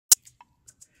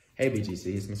Hey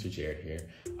BGC, it's Mr. Jared here.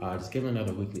 Just giving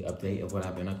another weekly update of what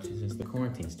I've been up to since the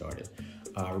quarantine started.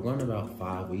 We're going about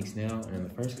 5 weeks now, and in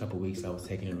the first couple weeks I was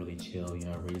taking it really chill,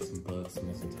 reading some books,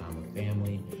 spending some time with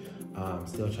family.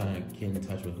 Still trying to get in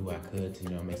touch with who I could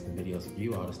to, make some videos for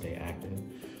you all to stay active.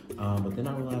 But then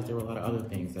I realized there were a lot of other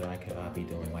things that I could be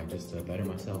doing, like just to better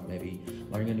myself, maybe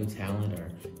learning a new talent or,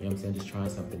 just trying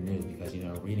something new because,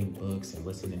 reading books and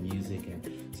listening to music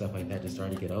and stuff like that just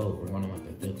started to get old. We're going on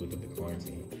like the 5th week of the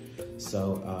quarantine.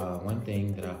 So one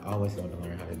thing that I always wanted to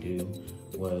learn how to do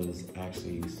was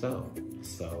actually sew.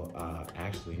 So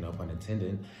actually, no pun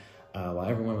intended, while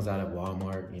everyone was out at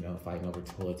Walmart, fighting over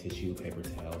toilet tissue, paper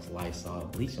towels, Lysol,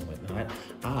 bleach and whatnot,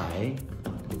 I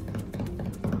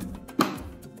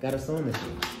got a sewing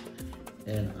machine.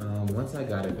 And once I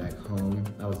got it back home,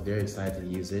 I was very excited to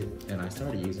use it, and I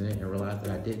started using it and realized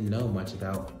that I didn't know much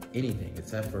about anything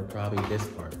except for probably this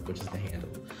part, which is the handle.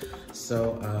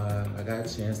 So I got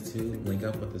a chance to link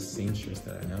up with a seamstress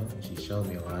that I know, and she showed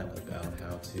me a lot about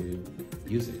how to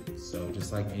use it. So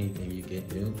just like anything you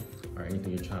get new or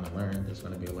anything you're trying to learn, there's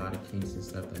gonna be a lot of kinks and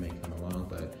stuff that may come along,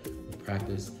 but with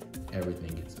practice,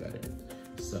 everything gets better.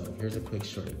 So here's a quick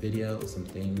short video of some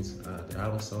things that I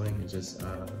was sewing and just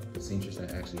the seamstress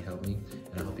that actually helped me.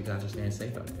 And I hope you guys are staying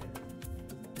safe out there.